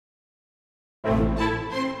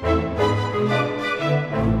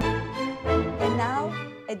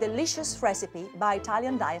a delicious recipe by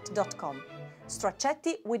ItalianDiet.com.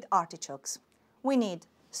 Straccetti with artichokes. We need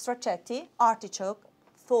straccetti, artichoke,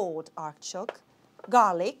 thawed artichoke,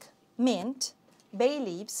 garlic, mint, bay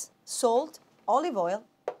leaves, salt, olive oil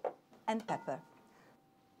and pepper.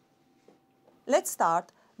 Let's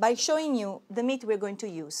start by showing you the meat we're going to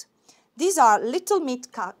use. These are little meat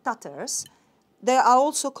cutters. They are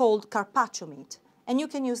also called carpaccio meat, and you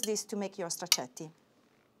can use this to make your straccetti.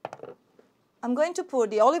 I'm going to pour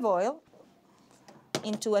the olive oil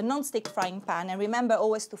into a non-stick frying pan, and remember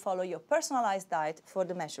always to follow your personalized diet for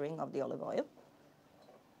the measuring of the olive oil.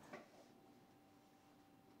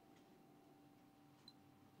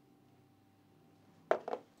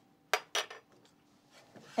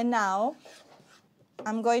 And now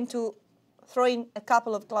I'm going to throw in a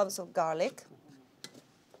couple of cloves of garlic.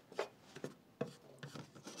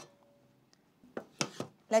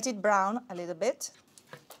 Let it brown a little bit.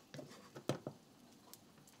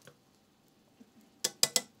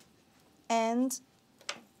 And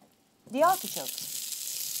the artichokes.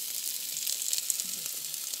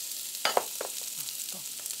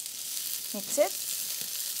 Mix it,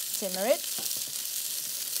 simmer it.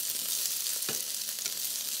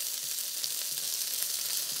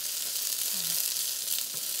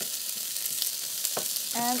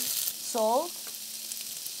 And salt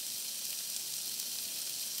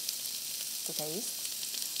to taste.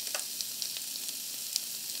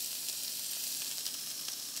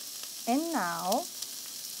 And now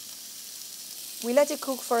we let it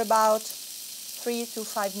cook for about 3 to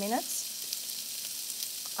 5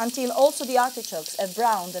 minutes until also the artichokes have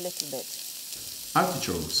browned a little bit.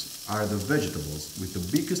 Artichokes are the vegetables with the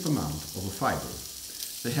biggest amount of fiber.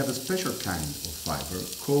 They have a special kind of fiber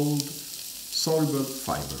called soluble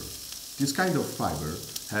fiber. This kind of fiber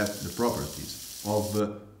has the properties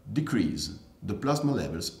of decrease the plasma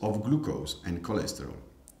levels of glucose and cholesterol.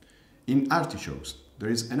 In artichokes, there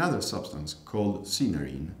is another substance called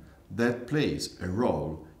cynarin that plays a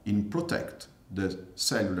role in protect the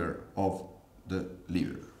cellular of the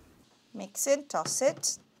liver. Mix it, toss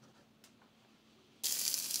it.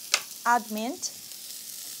 Add mint.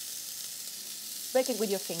 Break it with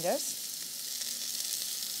your fingers.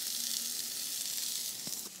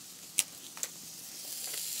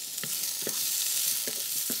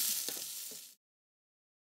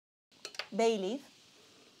 Bay leaf.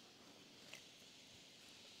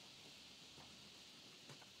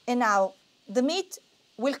 And now the meat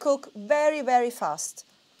will cook very, very fast.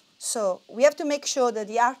 So we have to make sure that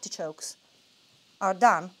the artichokes are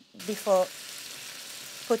done before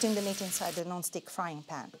putting the meat inside the non-stick frying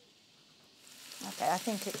pan. Okay, I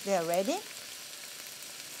think they are ready.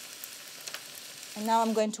 And now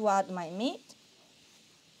I'm going to add my meat.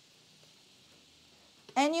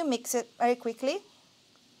 And you mix it very quickly.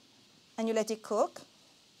 And you let it cook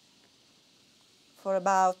for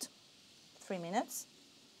about 3 minutes,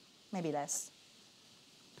 maybe less.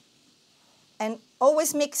 And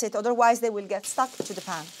always mix it, otherwise they will get stuck to the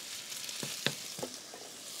pan.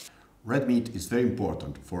 Red meat is very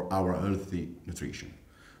important for our healthy nutrition,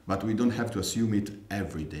 but we don't have to assume it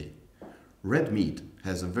every day. Red meat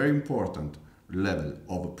has a very important level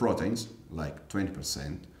of proteins, like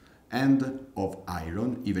 20%, and of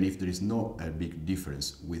iron, even if there is no big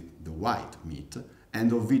difference with the white meat,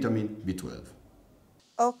 and of vitamin B12.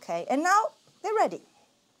 Okay, and now they're ready.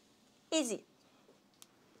 Easy.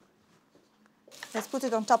 Let's put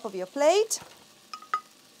it on top of your plate.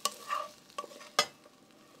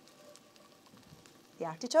 The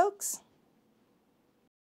artichokes.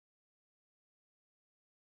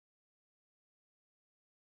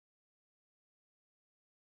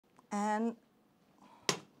 And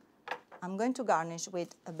I'm going to garnish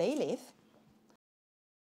with a bay leaf.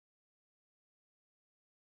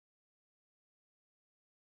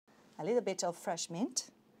 A little bit of fresh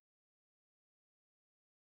mint.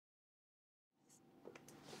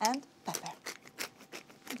 And pepper.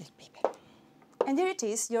 And here it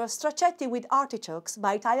is, your straccetti with artichokes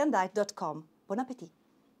by ItalianDiet.com. Bon appétit!